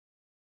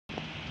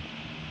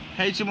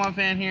Hey, Simon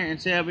fan here, and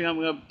today I'll be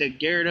opening up the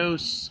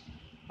Gyarados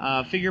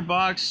figure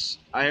box.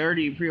 I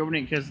already pre-opened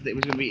it because it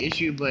was going to be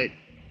issued, but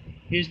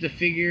here's the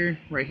figure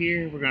right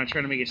here. We're going to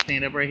try to make it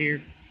stand up right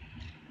here,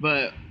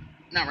 but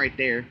not right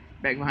there,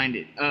 back behind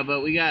it.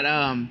 But we got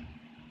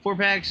 4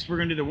 packs. We're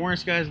going to do the Warren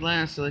Skies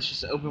last, so let's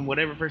just open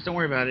whatever first. Don't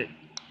worry about it.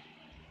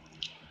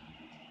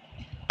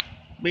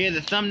 But yeah,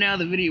 the thumbnail of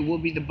the video will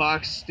be the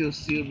box still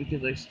sealed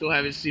because I still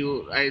have it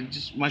sealed.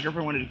 My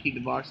girlfriend wanted to keep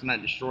the box and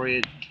not destroy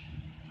it,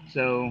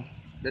 so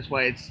that's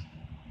why it's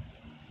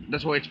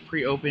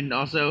pre-opened.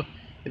 Also,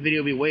 the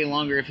video will be way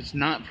longer if it's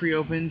not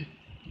pre-opened.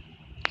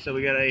 So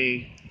we got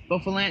a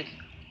Buffalant,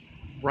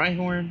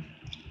 Rhyhorn,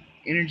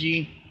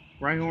 Energy,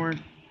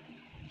 Rhyhorn.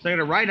 So I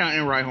got a Rhydon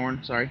and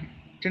Rhyhorn, sorry.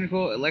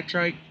 Tentacle,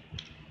 Electrike,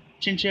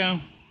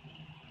 Chinchou,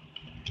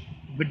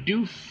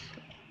 Bidoof,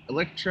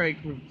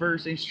 Electrike,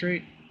 Reverse, and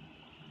Straight.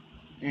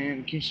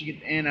 And can she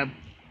get a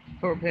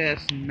Pro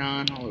Pass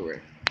non-holo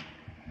rare?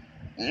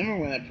 I remember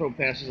when that Pro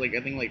Pass was like,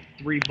 I think like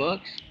 $3.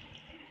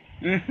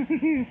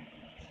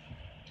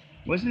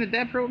 Wasn't it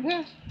that Pro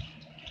Pass?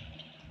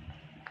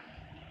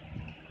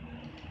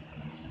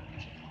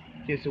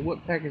 Okay, so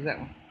what pack is that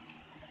one?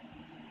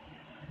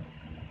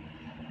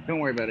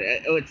 Don't worry about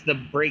it. Oh, it's the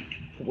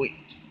breakthrough.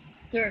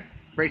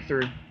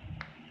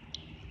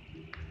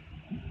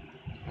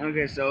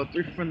 Okay, so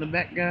 3 from the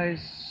back,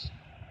 guys.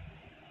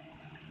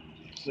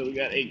 So we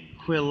got a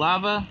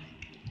Quilava,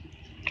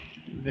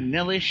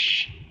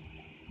 Vanillish,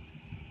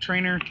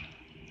 Trainer,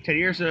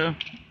 Teddiursa,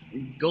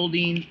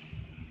 Goldeen,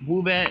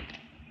 Woobat,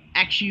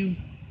 Axew.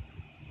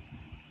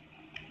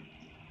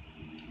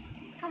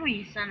 Come on,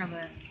 you son of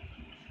a...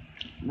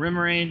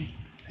 Remoraid,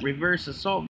 Reverse Assault